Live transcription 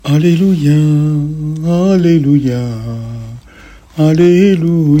Alleluia, Alleluia,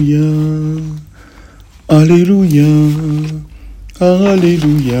 Alleluia, Alleluia,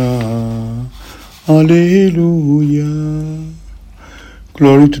 Alleluia, Alleluia.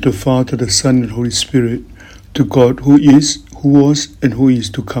 Glory to the Father, the Son, and Holy Spirit, to God who is, who was, and who is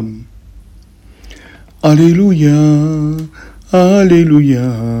to come. Alleluia,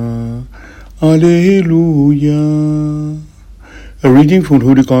 Alleluia, Alleluia. A reading from the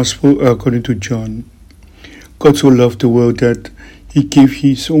Holy Gospel according to John. God so loved the world that He gave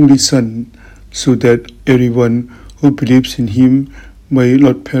His only Son, so that everyone who believes in Him may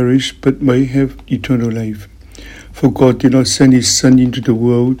not perish but may have eternal life. For God did not send His Son into the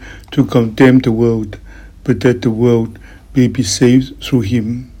world to condemn the world, but that the world may be saved through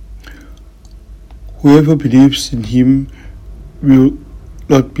Him. Whoever believes in Him will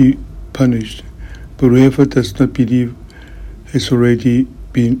not be punished, but whoever does not believe has already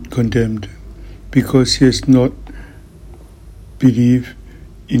been condemned, because he has not believed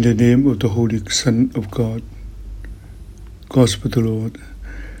in the name of the Holy Son of God. Gospel of the Lord.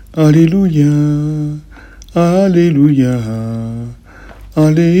 Alleluia, Alleluia,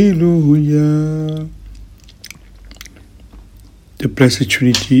 Alleluia. The Blessed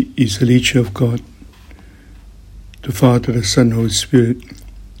Trinity is the nature of God, the Father, the Son, Holy Spirit.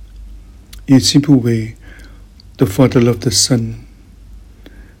 In a simple way, the Father loved the Son,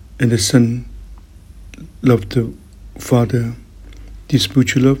 and the Son loved the Father. This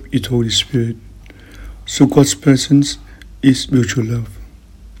mutual love is the Holy Spirit. So God's presence is mutual love.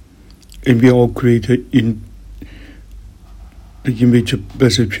 And we are all created in the image of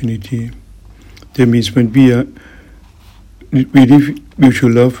Blessed Trinity. That means when we live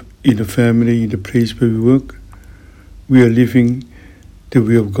mutual love in the family, in the place where we work, we are living the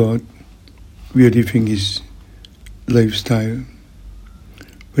way of God. We are living His lifestyle.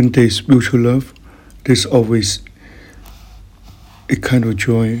 When there is mutual love, there's always a kind of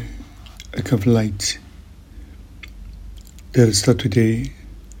joy, a kind of light. Let us start today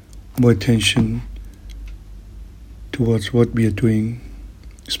more attention towards what we are doing,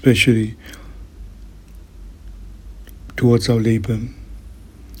 especially towards our labor.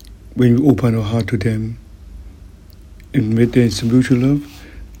 When we open our heart to them, and when there is mutual love,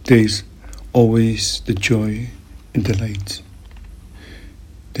 there is always the joy and the light.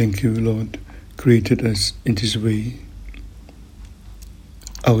 Thank you, Lord, created us in this way.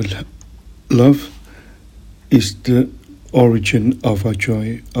 Our love is the origin of our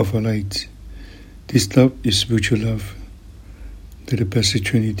joy, of our light. This love is mutual love, the Blessed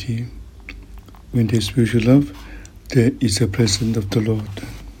Trinity. When there is mutual love, there is the presence of the Lord.